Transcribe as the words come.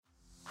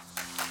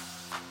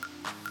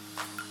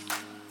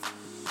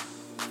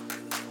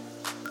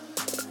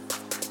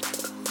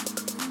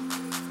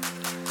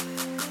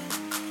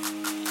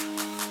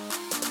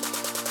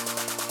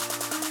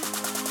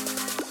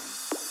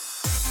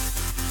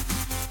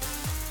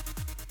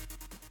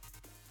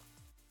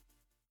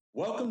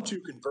Welcome to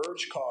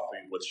Converge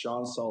Coffee with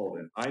Sean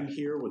Sullivan. I'm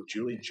here with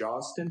Julie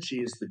Johnston. She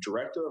is the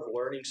Director of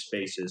Learning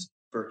Spaces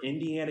for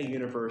Indiana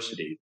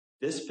University.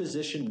 This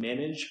position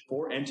manages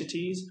four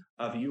entities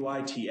of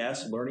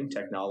UITS Learning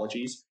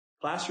Technologies,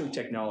 Classroom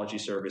Technology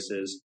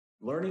Services,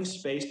 Learning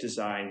Space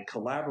Design,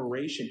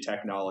 Collaboration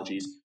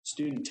Technologies,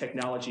 Student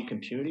Technology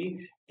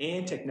Computing,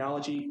 and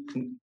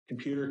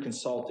Computer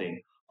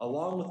Consulting.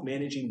 Along with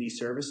managing these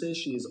services,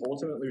 she is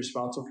ultimately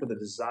responsible for the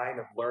design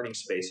of learning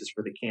spaces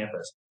for the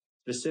campus,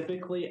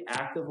 specifically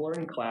active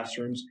learning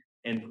classrooms,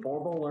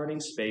 informal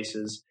learning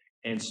spaces,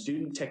 and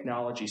student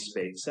technology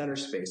center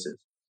spaces.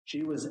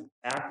 She was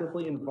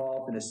actively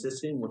involved in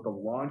assisting with the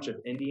launch of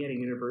Indiana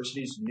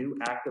University's new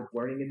active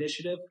learning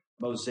initiative,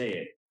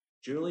 Mosaic.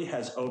 Julie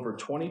has over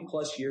 20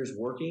 plus years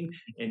working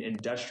in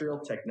instructional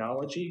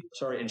technology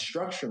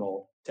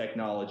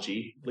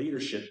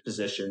leadership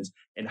positions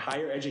in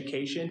higher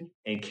education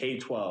and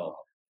K-12.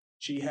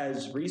 She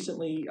has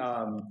recently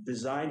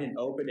designed and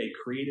opened a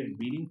creative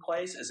meeting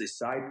place as a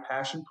side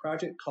passion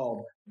project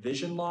called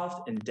Vision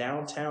Loft in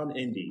downtown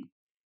Indy.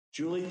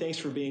 Julie, thanks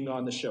for being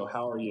on the show.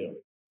 How are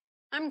you?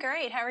 I'm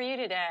great. How are you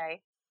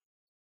today?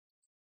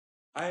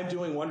 I am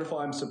doing wonderful.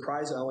 I'm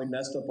surprised I only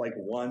messed up like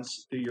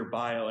once through your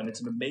bio, and it's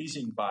an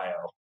amazing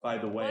bio, by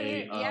the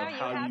way. Well, you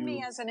had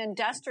me as an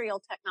industrial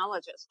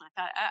technologist. And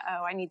I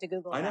thought, I need to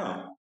Google that. I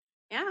know.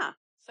 Yeah.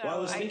 So well, I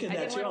was thinking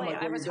that too.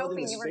 I was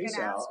hoping you were going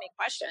to ask me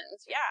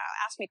questions. Yeah,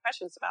 ask me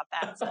questions about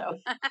that. So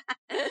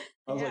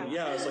I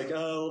was like, a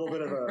little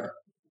bit of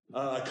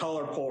a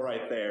color pull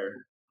right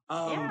there.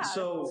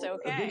 So it's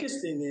okay. The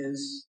biggest thing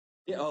is,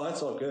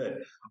 that's all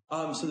good.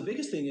 So the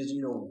biggest thing is,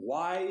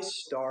 why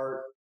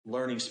start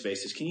learning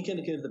spaces? Can you kind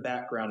of give the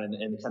background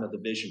and kind of the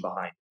vision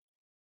behind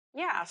it?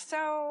 Yeah,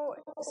 so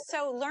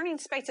learning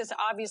spaces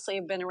obviously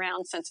have been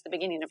around since the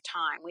beginning of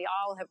time. We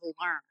all have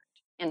learned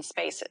in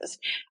spaces.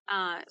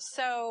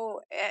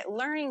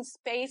 Learning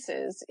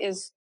spaces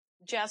is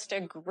just a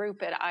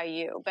group at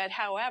IU. But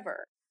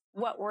however,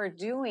 what we're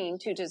doing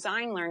to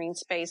design learning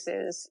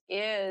spaces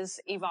is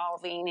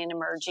evolving and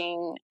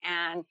emerging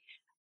and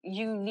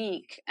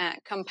unique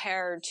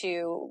compared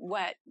to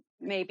what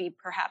maybe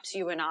perhaps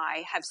you and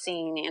I have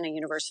seen in a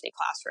university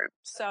classroom.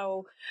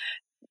 So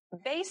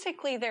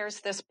basically, there's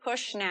this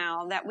push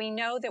now that we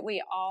know that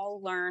we all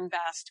learn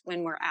best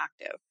when we're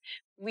active.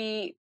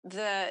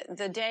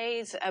 The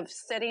days of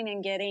sitting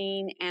and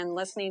getting and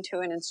listening to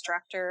an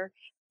instructor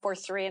for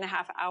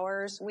 3.5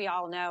 hours, we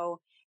all know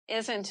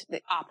isn't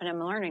the optimum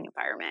learning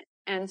environment.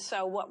 And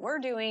so what we're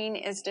doing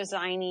is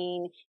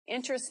designing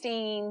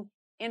interesting,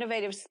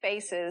 innovative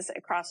spaces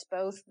across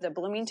both the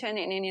Bloomington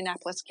and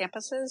Indianapolis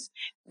campuses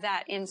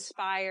that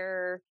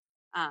inspire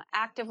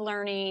active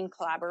learning,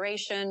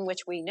 collaboration,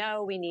 which we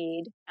know we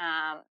need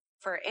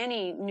for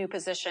any new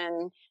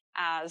position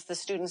as the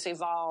students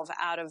evolve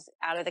out of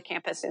the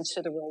campus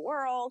into the real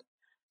world.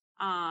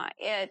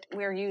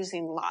 We're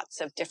using lots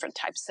of different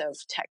types of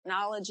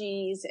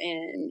technologies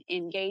and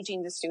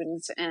engaging the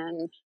students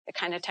in the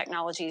kind of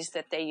technologies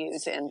that they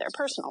use in their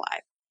personal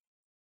life.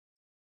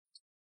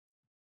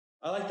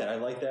 I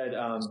like that.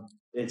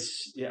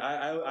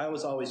 I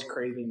was always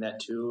craving that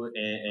too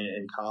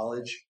in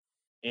college.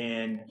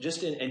 And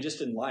just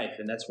in life,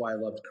 and that's why I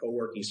loved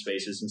co-working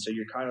spaces. And so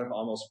you're kind of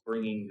almost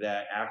bringing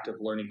that active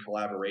learning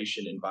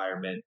collaboration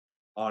environment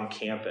on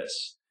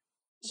campus.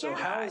 So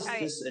how is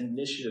this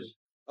initiative?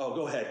 Oh,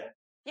 go ahead.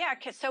 Yeah,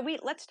 so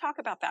let's talk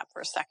about that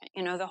for a second.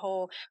 The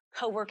whole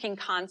co-working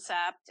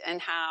concept and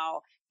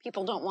how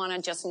people don't want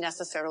to just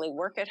necessarily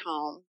work at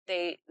home.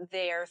 They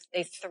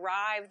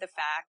thrive the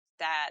fact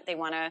that they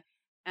want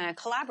to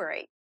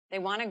collaborate. They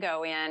want to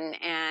go in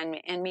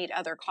and meet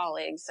other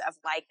colleagues of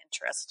like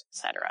interest, et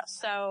cetera.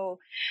 So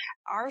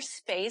our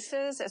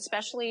spaces,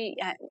 especially,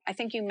 I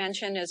think you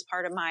mentioned as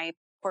part of my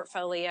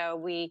portfolio,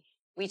 we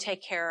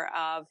take care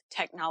of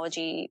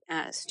technology,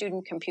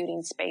 student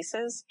computing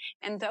spaces,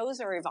 and those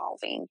are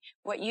evolving.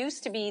 What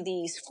used to be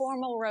these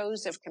formal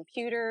rows of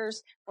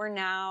computers, we're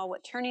now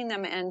turning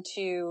them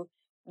into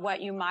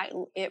what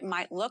it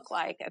might look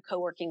like a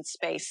co-working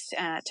space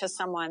to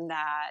someone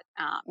that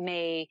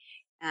may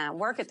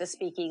work at the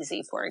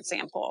Speakeasy, for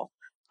example,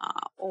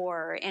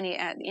 or any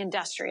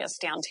Industrious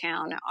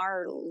downtown.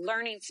 Our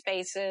learning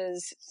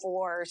spaces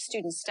for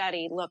student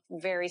study look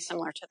very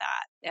similar to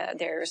that.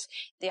 There's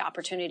the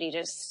opportunity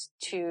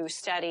to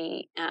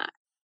study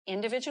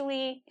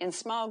individually in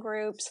small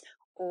groups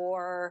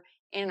or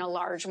in a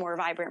large, more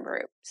vibrant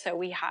group. So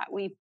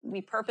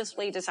we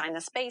purposefully design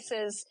the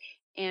spaces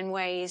in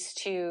ways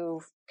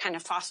to kind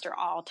of foster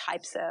all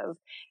types of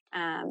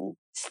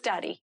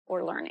study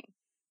or learning.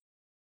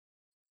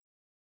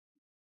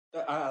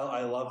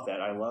 I love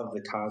that. I love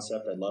the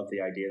concept. I love the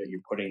idea that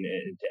you're putting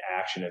it into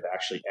action of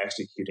actually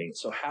executing.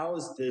 So how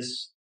is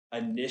this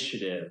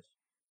initiative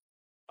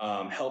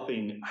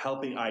helping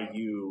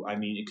IU? I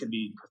mean, it could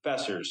be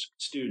professors,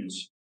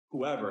 students,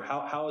 whoever.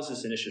 How is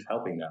this initiative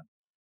helping them?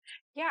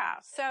 Yeah.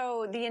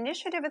 So the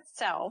initiative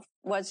itself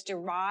was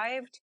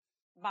derived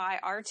by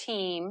our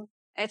team.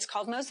 It's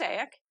called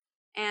Mosaic.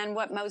 And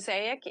what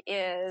Mosaic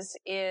is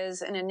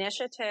an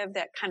initiative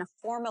that kind of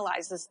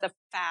formalizes the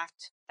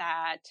fact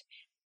that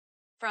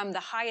from the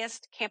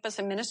highest campus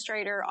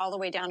administrator all the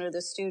way down to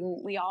the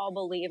student, we all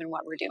believe in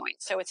what we're doing.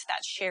 So it's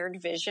that shared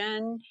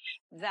vision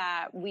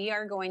that we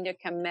are going to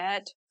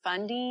commit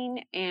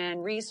funding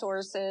and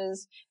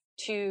resources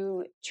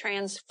to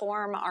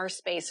transform our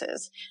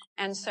spaces.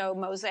 And so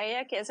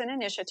Mosaic is an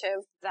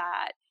initiative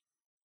that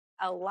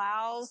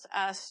allows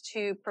us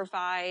to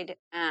provide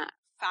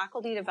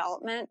faculty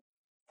development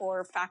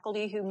for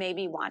faculty who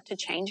maybe want to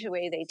change the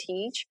way they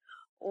teach,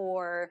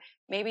 or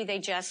maybe they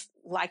just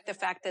like the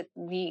fact that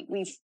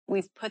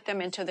we've put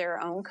them into their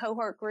own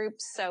cohort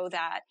groups so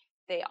that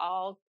they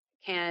all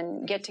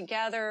can get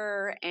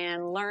together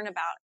and learn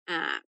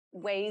about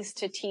ways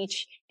to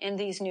teach in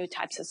these new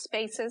types of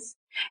spaces.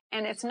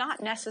 And it's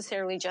not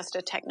necessarily just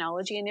a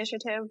technology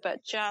initiative,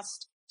 but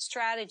just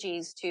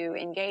strategies to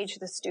engage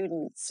the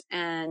students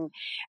and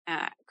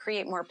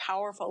create more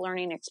powerful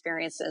learning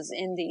experiences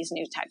in these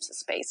new types of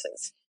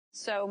spaces.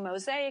 So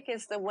Mosaic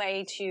is the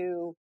way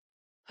to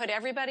put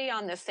everybody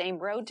on the same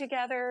road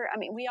together. I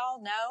mean, we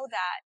all know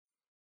that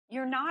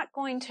you're not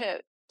going to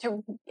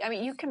I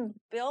mean, you can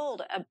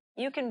build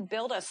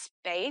a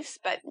space,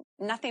 but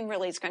nothing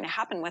really is going to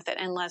happen with it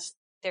unless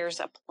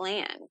there's a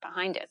plan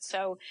behind it.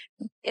 So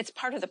it's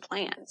part of the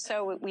plan.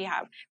 So we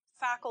have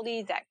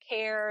faculty that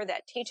care,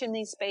 that teach in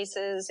these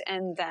spaces,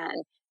 and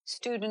then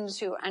students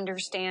who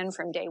understand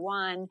from day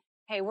one,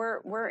 hey,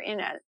 we're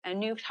in a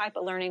new type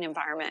of learning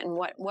environment, and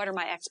what are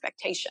my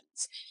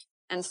expectations?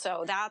 And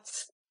so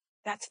that's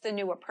the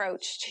new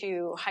approach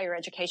to higher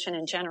education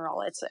in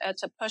general. It's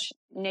a push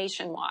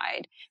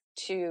nationwide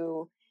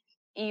to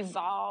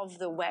evolve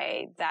the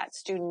way that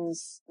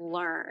students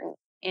learn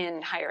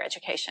in higher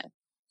education.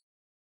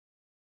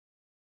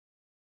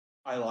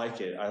 I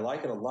like it. I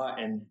like it a lot.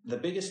 And the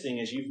biggest thing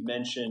is you've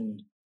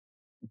mentioned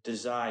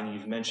design,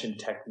 you've mentioned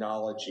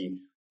technology,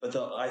 but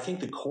I think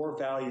the core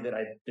value that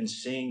I've been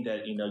seeing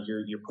that,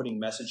 you're putting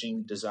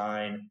messaging,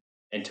 design,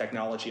 and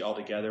technology all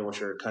together,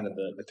 which are kind of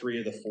the three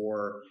of the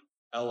four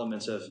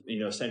elements of,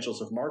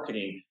 essentials of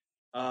marketing.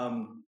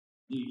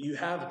 You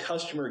have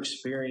customer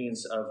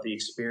experience of the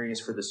experience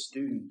for the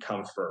student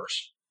come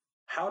first.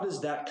 How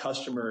does that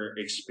customer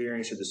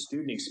experience or the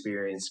student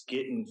experience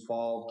get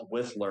involved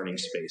with learning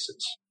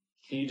spaces?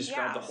 Can you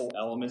describe the whole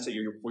elements that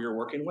you're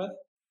working with?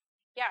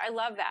 Yeah, I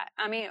love that.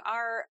 I mean,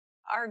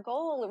 our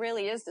goal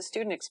really is the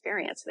student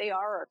experience. They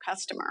are our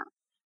customer.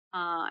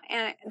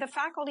 And the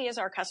faculty is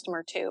our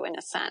customer too, in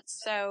a sense.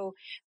 So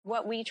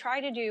what we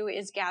try to do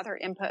is gather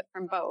input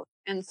from both.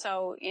 And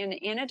so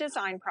in a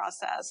design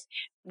process,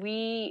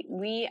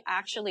 we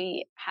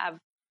actually have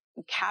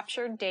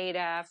captured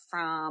data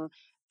from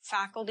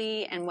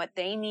faculty and what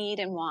they need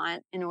and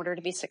want in order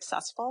to be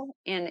successful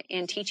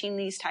in teaching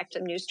these types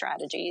of new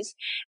strategies.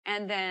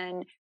 And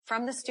then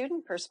from the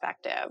student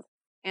perspective,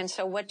 and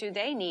so what do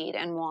they need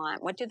and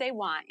want? What do they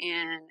want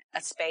in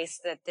a space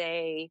that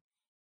they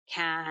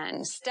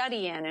can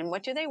study in, and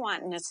what do they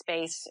want in a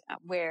space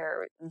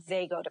where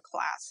they go to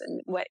class?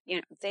 And what,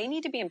 they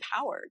need to be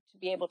empowered to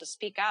be able to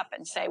speak up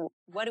and say,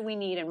 what do we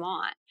need and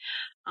want?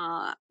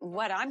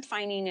 What I'm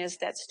finding is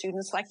that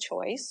students like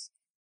choice.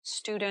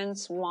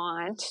 Students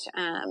want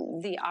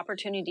the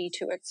opportunity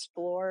to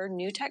explore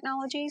new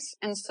technologies.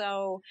 And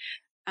so,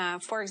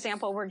 for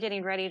example, we're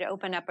getting ready to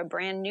open up a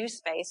brand new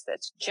space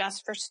that's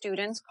just for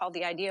students called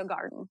the Idea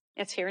Garden.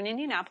 It's here in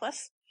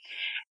Indianapolis.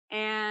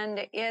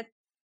 And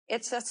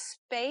it's a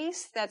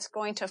space that's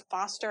going to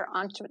foster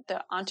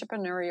the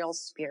entrepreneurial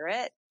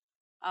spirit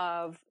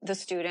of the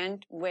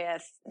student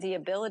with the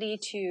ability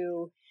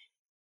to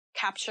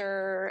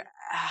capture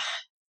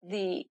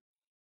the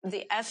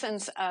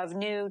essence of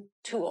new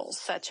tools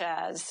such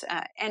as,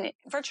 and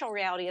virtual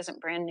reality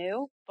isn't brand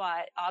new,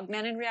 but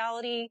augmented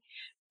reality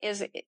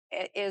is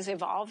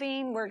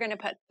evolving. We're going to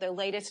put the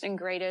latest and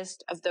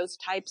greatest of those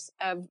types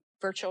of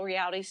virtual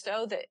reality,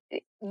 so that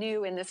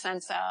new in the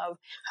sense of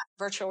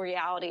virtual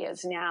reality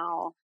is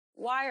now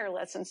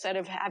wireless instead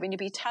of having to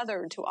be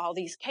tethered to all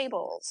these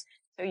cables.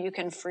 So you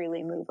can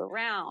freely move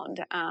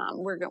around.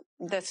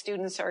 The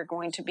students are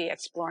going to be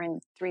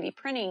exploring 3D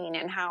printing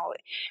and how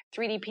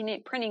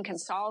 3D printing can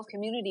solve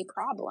community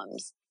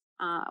problems.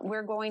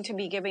 We're going to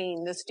be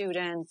giving the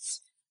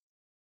students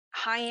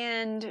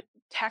high-end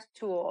tech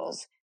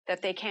tools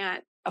that they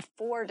can't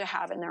afford to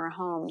have in their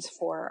homes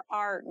for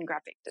art and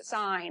graphic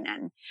design.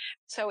 And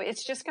so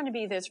it's just going to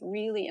be this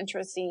really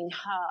interesting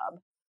hub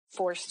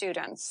for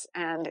students.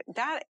 And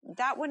that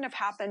wouldn't have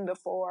happened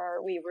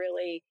before we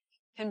really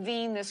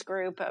convene this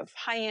group of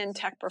high-end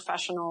tech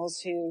professionals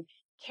who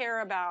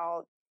care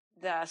about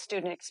the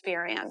student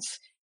experience.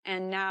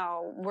 And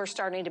now we're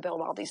starting to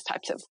build all these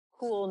types of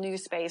cool new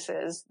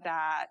spaces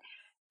that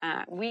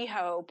we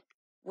hope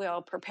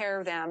will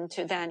prepare them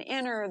to then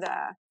enter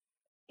the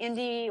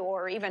indie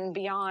or even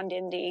beyond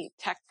indie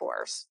tech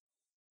force.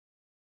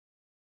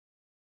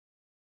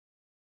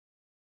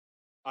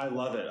 I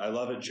love it. I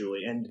love it,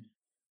 Julie. And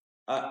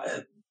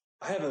I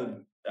have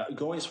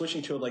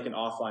switching to like an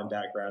offline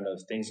background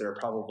of things that are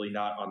probably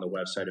not on the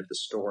website of the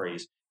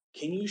stories.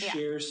 Can you Yeah.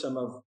 share some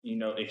of,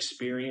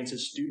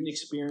 experiences, student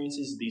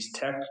experiences, these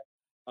tech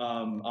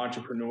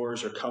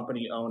entrepreneurs or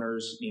company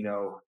owners,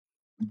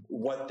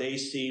 what they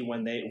see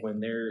when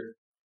they're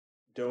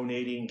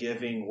donating,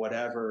 giving,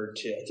 whatever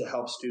to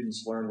help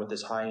students learn with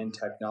this high end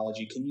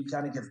technology? Can you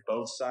kind of give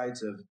both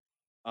sides of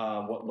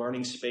what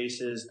Learning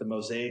Spaces, the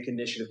Mosaic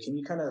Initiative? Can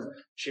you kind of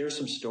share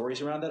some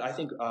stories around that? I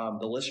think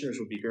the listeners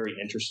would be very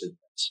interested in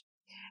this.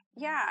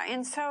 Yeah.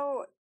 And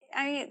so,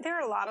 I mean, there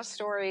are a lot of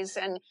stories,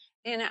 and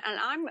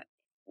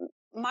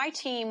my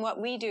team, what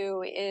we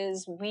do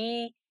is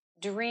we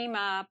dream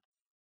up,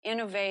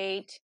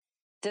 innovate,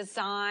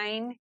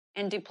 design,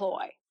 and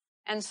deploy.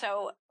 And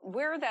so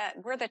we're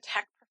the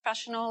tech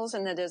professionals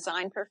and the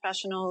design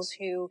professionals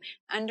who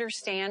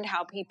understand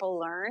how people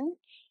learn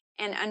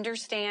and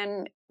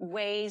understand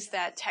ways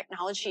that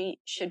technology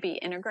should be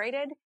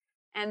integrated.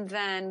 And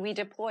then we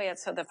deploy it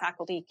so the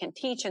faculty can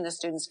teach and the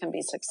students can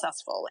be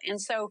successful.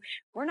 And so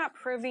we're not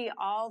privy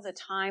all the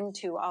time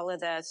to all of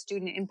the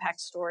student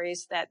impact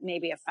stories that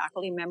maybe a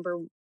faculty member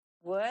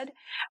would,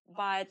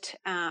 but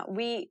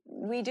we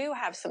do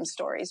have some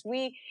stories.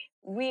 We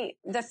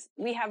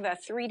have a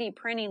 3D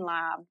printing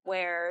lab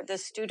where the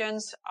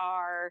students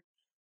are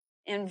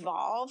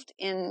involved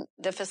in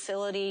the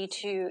facility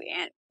to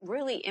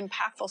really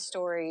impactful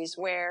stories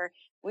where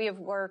we have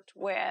worked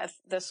with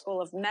the School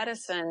of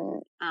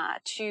Medicine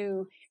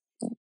to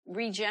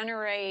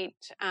regenerate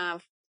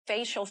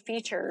facial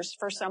features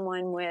for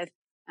someone with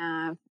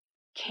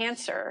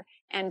cancer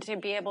and to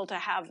be able to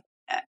have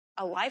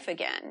a life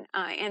again.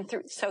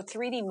 So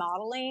 3D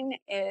modeling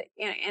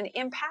and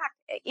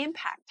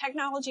impact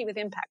technology with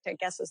impact, I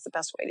guess is the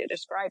best way to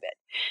describe it.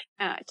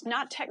 It's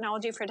not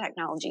technology for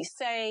technology's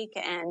sake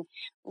and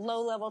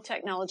low level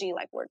technology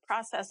like word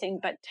processing,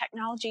 but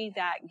technology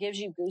that gives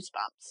you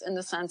goosebumps in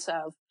the sense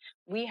of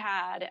we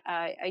had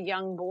a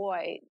young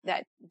boy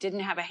that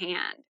didn't have a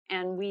hand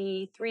and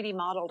we 3D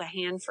modeled a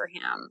hand for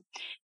him,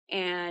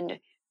 and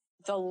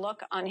the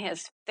look on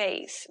his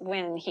face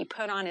when he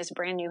put on his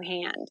brand new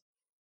hand,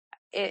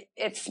 it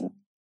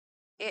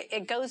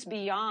goes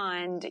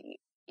beyond,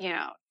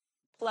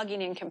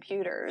 plugging in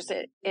computers.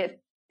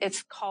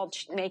 It's called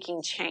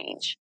making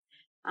change.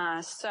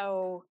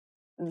 So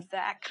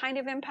that kind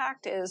of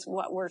impact is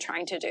what we're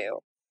trying to do.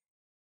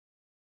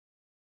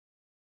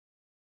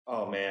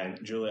 Oh man,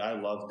 Julie, I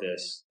love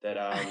this. That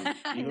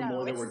even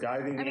more that we're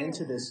diving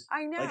into this.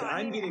 I know. Like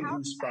I'm getting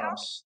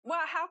goosebumps.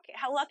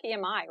 How lucky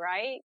am I,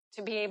 right,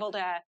 to be able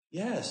to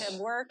to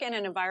work in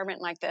an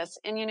environment like this?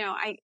 And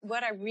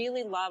what I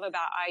really love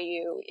about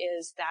IU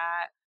is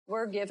that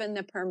we're given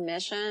the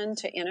permission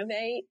to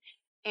innovate.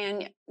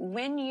 And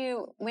when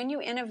you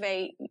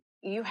innovate,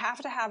 you have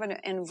to have an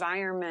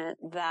environment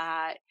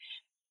that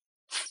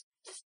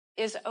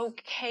is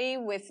okay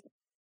with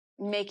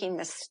making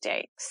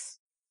mistakes.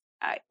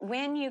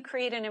 When you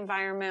create an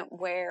environment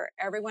where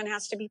everyone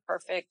has to be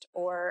perfect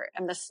or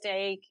a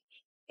mistake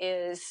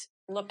is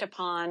looked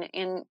upon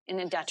in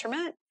a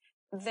detriment,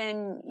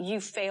 then you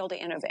fail to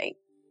innovate.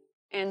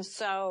 And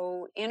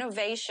so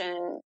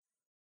innovation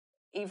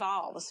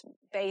evolves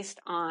based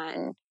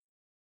on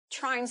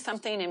trying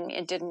something and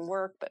it didn't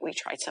work, but we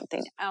tried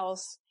something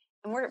else.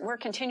 And we're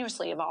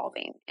continuously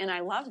evolving. And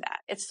I love that.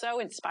 It's so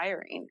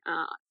inspiring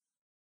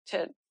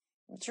to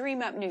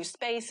dream up new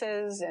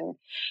spaces and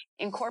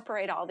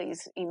incorporate all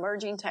these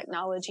emerging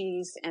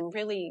technologies, and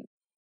really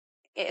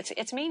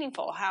it's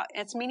meaningful.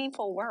 It's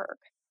meaningful work.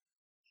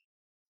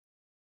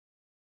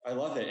 I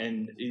love it.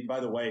 And by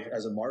the way,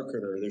 as a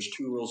marketer, there's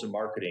 2 rules in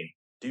marketing: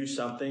 do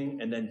something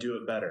and then do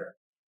it better.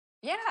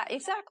 Yeah,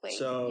 exactly.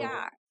 So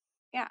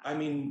yeah. I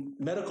mean,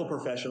 medical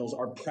professionals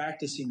are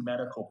practicing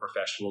medical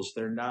professionals.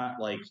 They're not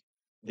like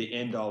the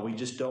end all. We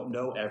just don't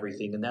know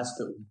everything. And that's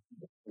the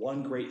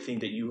one great thing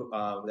that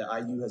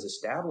IU has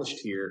established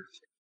here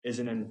is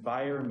an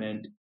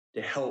environment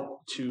to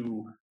help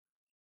to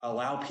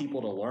allow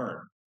people to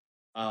learn.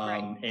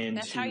 Right. And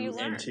that's how you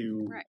learn.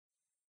 Right.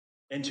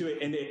 And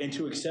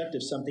to accept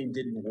if something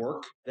didn't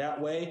work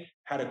that way,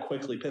 how to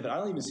quickly pivot. I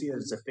don't even see it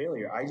as a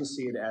failure. I just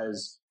see it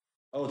as,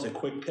 oh, it's a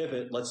quick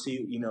pivot. Let's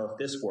see, if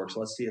this works.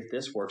 Let's see if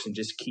this works, and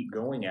just keep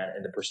going at it,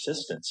 and the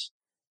persistence.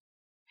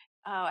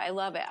 Oh, I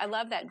love it. I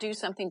love that. Do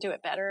something, do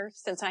it better,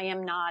 since I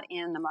am not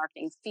in the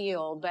marketing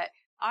field, but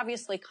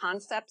obviously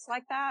concepts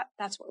like that,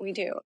 that's what we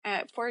do.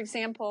 For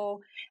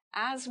example,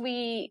 as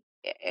we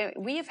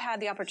have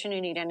had the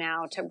opportunity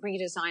to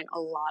redesign a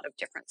lot of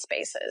different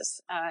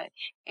spaces.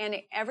 And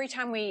every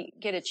time we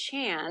get a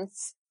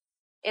chance,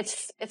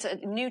 it's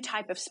a new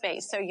type of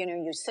space. So,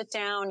 you sit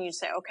down, you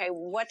say, okay,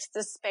 what's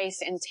the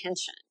space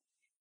intention?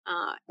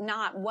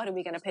 Not what are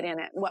we going to put in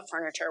it? What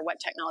furniture,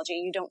 what technology?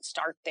 You don't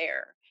start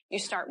there. You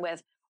start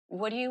with,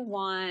 what do you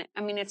want?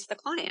 I mean, it's the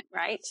client,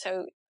 right?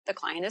 So the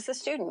client is the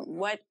student.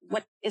 What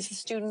is the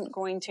student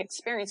going to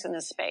experience in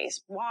this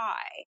space? Why?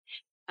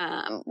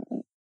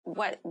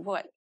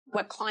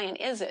 What client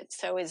is it?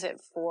 So is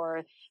it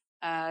for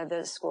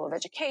the School of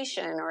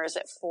Education, or is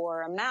it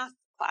for a math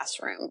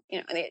classroom?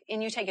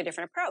 And you take a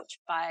different approach,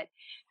 but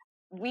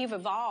we've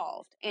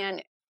evolved,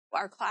 and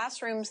our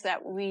classrooms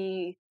that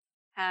we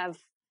have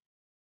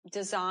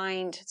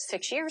designed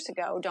 6 years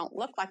ago don't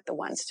look like the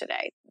ones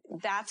today.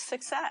 That's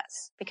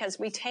success, because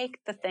we take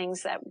the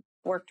things that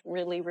worked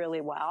really,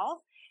 really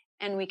well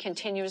and we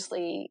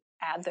continuously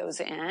add those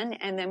in,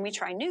 and then we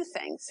try new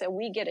things. So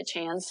we get a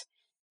chance.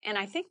 And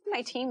I think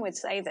my team would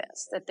say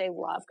this, that they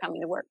love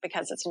coming to work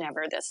because it's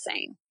never the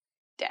same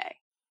day.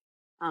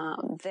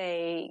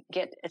 They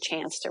get a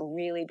chance to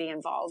really be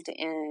involved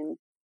in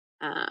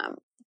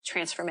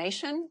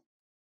transformation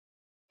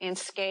and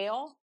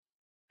scale.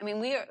 I mean,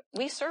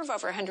 we serve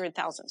over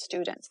 100,000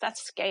 students.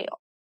 That's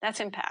scale. That's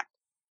impact.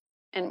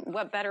 And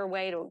what better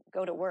way to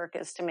go to work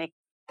is to make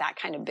that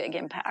kind of big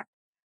impact.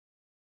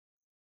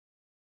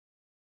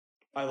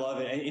 I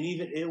love it. And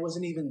even it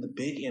wasn't even the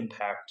big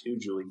impact too,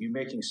 Julie. You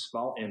making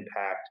small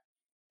impact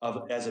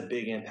as a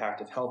big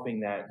impact of helping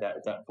that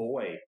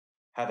boy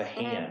have a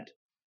hand.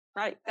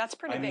 Right. That's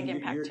pretty big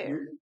impact too.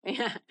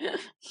 Yeah.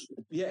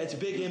 Yeah, it's a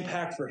big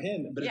impact for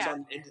him, but it's on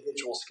an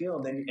individual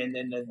scale,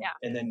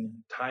 and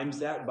then times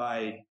that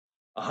by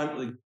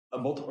 100,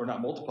 or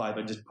not multiply,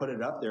 but just put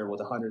it up there with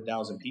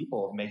 100,000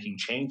 people making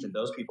change, and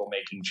those people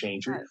making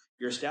change.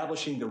 You're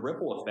establishing the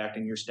ripple effect,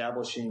 and you're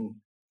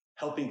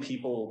helping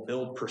people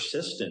build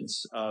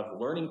persistence of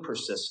learning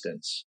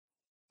persistence.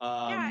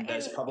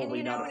 That's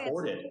probably not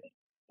afforded.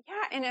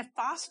 Yeah, and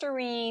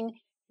fostering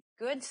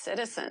good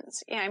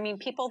citizens. Yeah, I mean,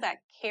 people that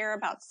care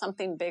about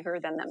something bigger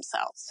than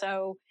themselves.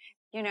 So,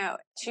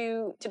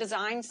 to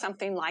design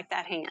something like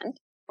that hand,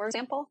 for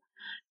example,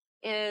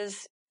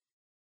 is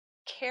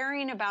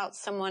caring about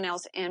someone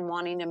else and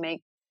wanting to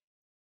make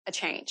a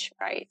change,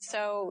 right?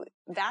 So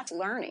that's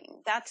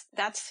learning. That's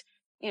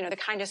the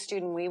kind of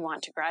student we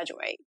want to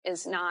graduate,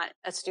 is not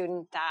a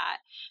student that,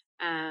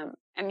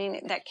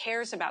 that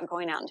cares about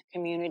going out into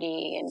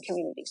community and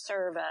community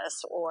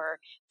service, or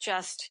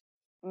just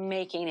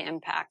making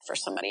impact for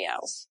somebody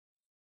else.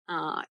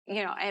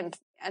 And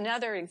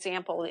another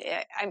example,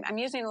 I'm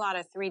using a lot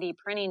of 3D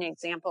printing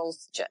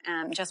examples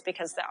just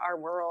because our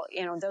world,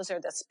 those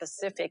are the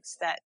specifics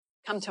that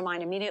come to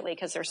mind immediately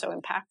because they're so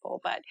impactful.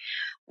 But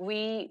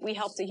we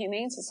helped the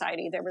Humane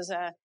Society. There was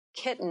a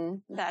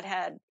kitten that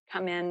had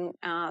come in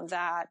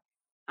that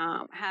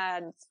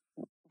had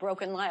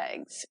broken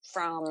legs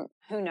from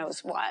who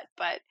knows what,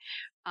 but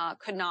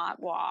could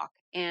not walk.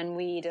 And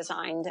we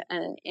designed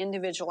an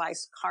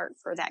individualized cart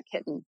for that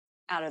kitten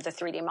out of the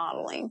 3D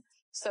modeling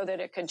so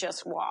that it could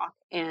just walk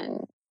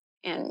and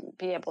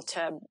be able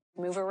to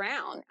move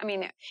around. I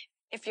mean,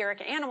 if you're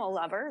an animal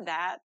lover,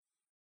 that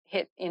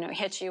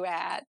hits you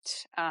at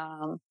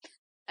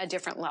a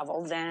different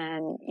level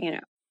than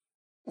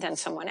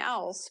someone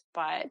else.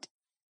 But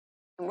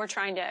we're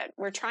trying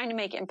to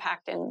make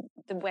impact in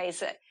the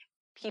ways that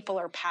people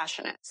are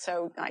passionate.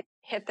 So like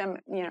hit them,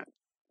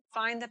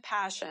 find the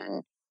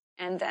passion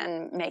and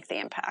then make the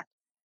impact.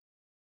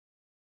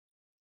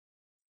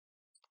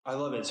 I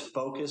love it. It's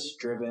focus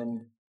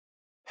driven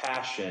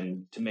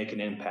passion to make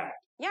an impact.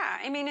 Yeah.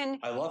 I mean, and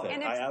I love it.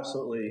 I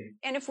absolutely.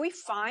 And if we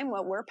find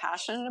what we're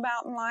passionate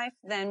about in life,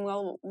 then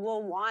we'll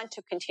want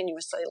to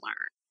continuously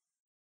learn.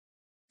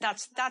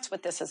 That's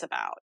what this is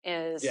about,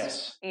 is,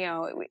 yes.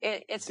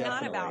 It's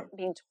Definitely. Not about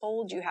being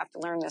told you have to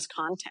learn this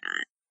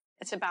content.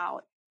 It's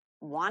about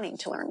wanting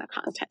to learn the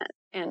content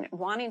and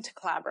wanting to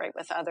collaborate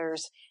with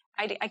others.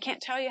 I can't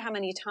tell you how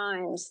many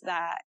times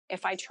that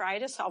if I try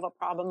to solve a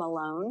problem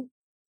alone,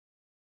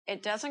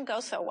 it doesn't go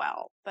so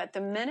well. But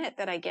the minute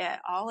that I get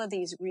all of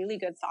these really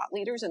good thought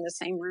leaders in the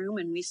same room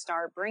and we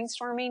start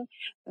brainstorming,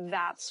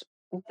 that's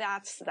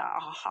the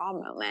aha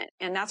moment.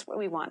 And that's what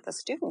we want the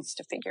students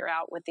to figure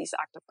out with these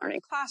active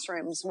learning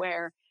classrooms,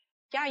 where,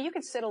 you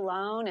could sit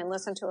alone and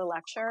listen to a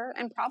lecture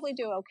and probably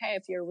do okay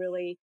if you're a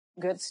really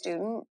good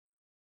student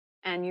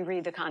and you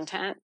read the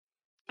content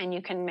and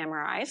you can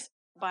memorize.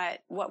 But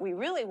what we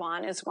really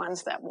want is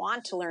ones that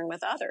want to learn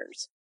with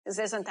others, because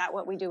isn't that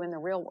what we do in the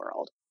real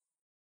world?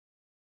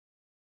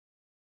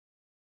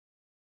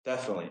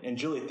 Definitely. And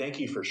Julie, thank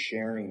you for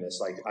sharing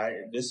this.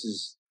 This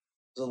is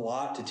a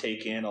lot to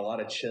take in, a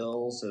lot of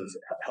chills of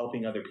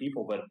helping other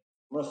people, but I'm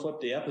going to flip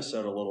the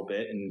episode a little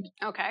bit and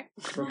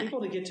for people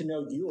to get to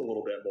know you a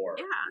little bit more.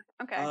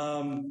 Yeah.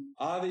 Okay.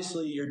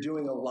 Obviously you're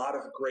doing a lot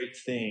of great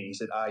things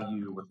at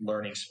IU with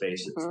learning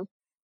spaces. Mm-hmm.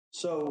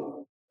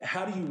 So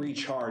how do you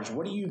recharge?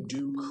 What do you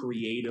do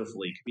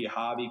creatively? It could be a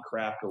hobby,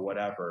 craft, or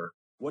whatever.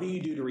 What do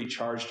you do to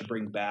recharge, to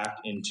bring back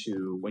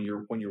into when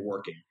you're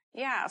working?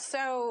 Yeah.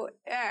 So,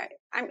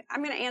 I'm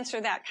going to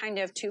answer that kind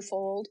of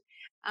twofold.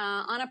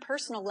 On a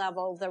personal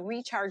level, the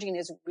recharging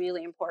is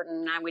really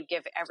important. And I would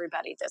give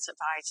everybody this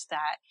advice,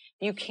 that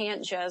you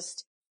can't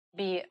just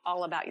be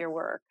all about your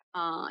work.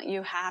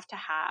 You have to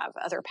have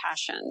other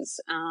passions.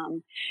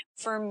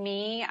 For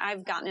me,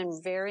 I've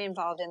gotten very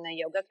involved in the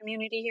yoga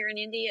community here in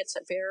Indy. It's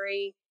a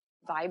very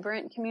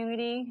vibrant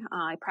community.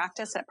 I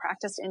practice at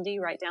Practice Indy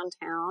right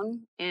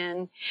downtown,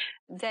 and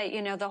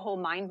the whole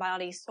mind,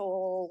 body,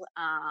 soul,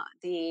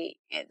 the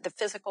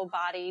physical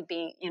body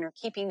being,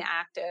 keeping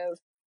active,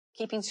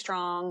 keeping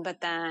strong, but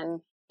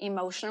then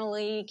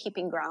emotionally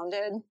keeping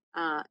grounded,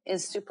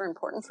 is super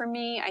important for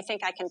me. I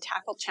think I can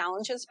tackle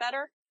challenges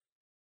better.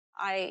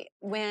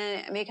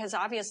 because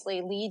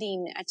obviously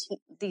leading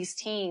these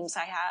teams,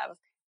 I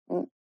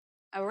have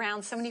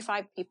around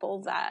 75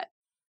 people that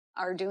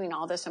are doing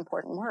all this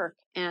important work,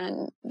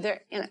 and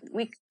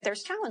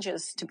there's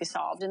challenges to be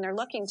solved, and they're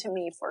looking to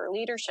me for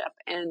leadership,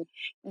 and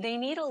they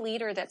need a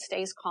leader that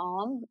stays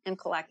calm and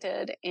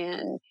collected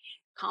and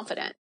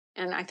confident.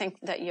 And I think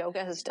that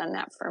yoga has done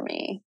that for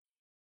me.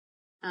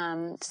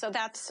 So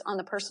that's on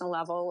the personal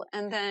level.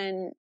 And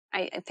then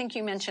I think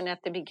you mentioned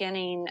at the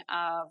beginning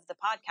of the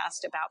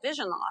podcast about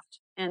Vision Loft.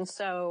 And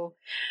so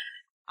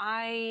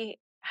I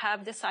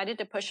have decided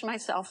to push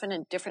myself in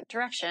a different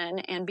direction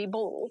and be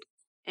bold.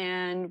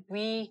 And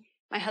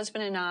my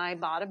husband and I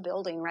bought a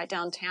building right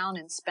downtown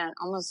and spent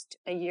almost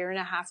a year and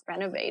a half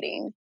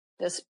renovating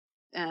this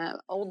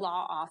old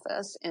law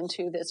office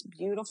into this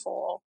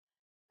beautiful,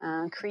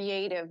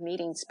 creative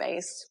meeting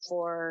space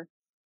for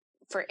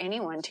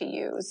anyone to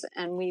use.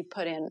 And we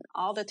put in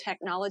all the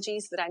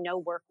technologies that I know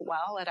work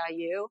well at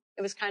IU.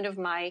 It was kind of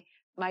my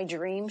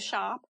dream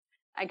shop.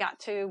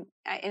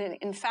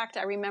 In fact,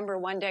 I remember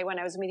one day when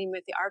I was meeting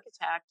with the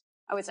architect,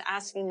 I was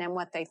asking them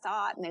what they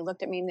thought, and they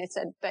looked at me and they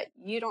said, "But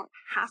you don't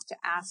have to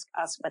ask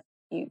us what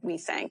we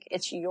think.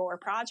 It's your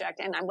project."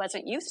 And I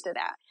wasn't used to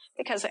that,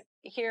 because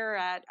here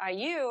at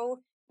IU,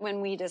 when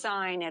we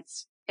design,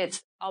 it's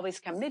always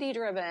committee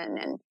driven.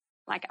 And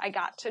like, I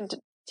got to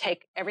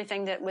take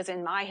everything that was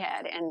in my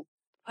head and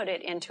put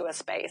it into a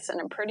space. And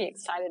I'm pretty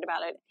excited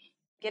about it.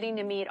 Getting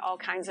to meet all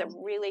kinds of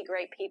really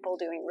great people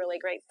doing really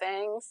great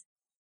things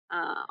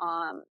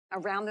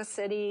around the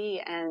city,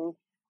 and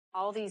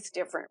all these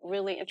different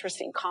really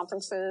interesting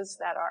conferences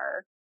that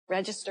are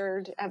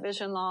registered at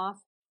Vision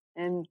Loft,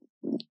 and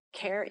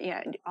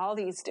all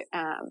these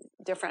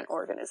different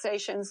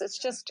organizations. It's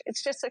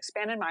just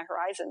expanded my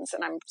horizons,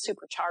 and I'm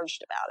super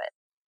charged about it.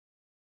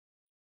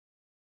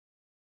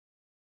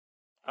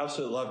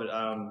 Absolutely love it.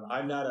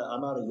 I'm not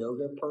a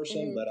yoga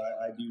person, but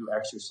I do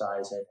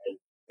exercise,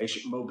 and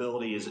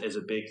mobility is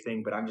a big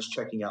thing. But I'm just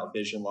checking out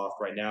Vision Loft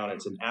right now, and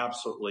it's an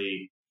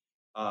absolutely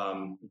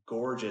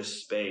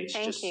gorgeous space.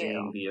 Thank just you.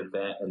 Seeing the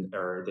event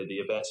or the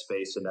event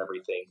space and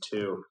everything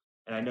too.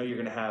 And I know you're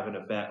going to have an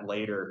event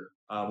later,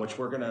 which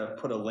we're going to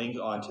put a link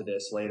onto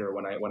this later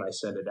when I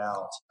send it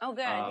out. Oh,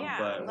 good. Yeah,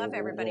 but I'd love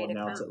everybody we'll to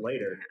announce come. it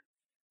later.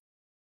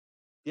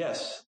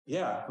 Yes,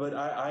 yeah. But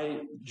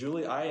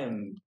Julie, I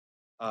am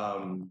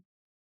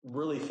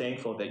really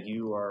thankful that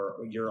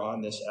you're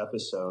on this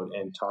episode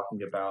and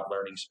talking about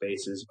learning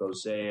spaces,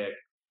 Mosaic,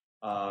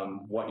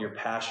 what you're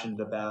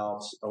passionate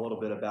about, a little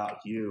bit about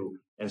you.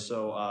 And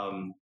so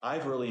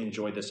I've really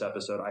enjoyed this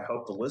episode. I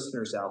hope the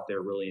listeners out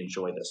there really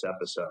enjoy this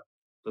episode.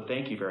 So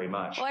thank you very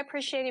much. Well, I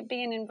appreciate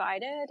being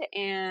invited.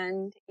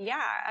 And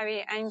yeah, I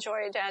mean, I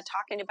enjoyed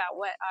talking about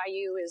what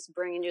IU is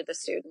bringing to the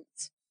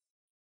students.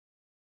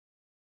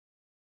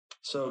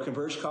 So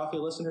Converge Coffee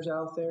listeners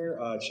out there,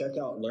 check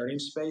out Learning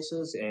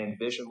Spaces and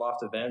Vision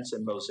Loft events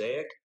and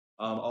Mosaic.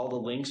 All the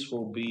links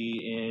will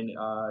be in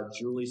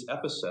Julie's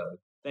episode.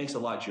 Thanks a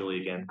lot,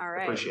 Julie, again. All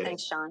right. Appreciate it.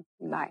 Thanks, Sean.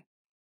 Bye.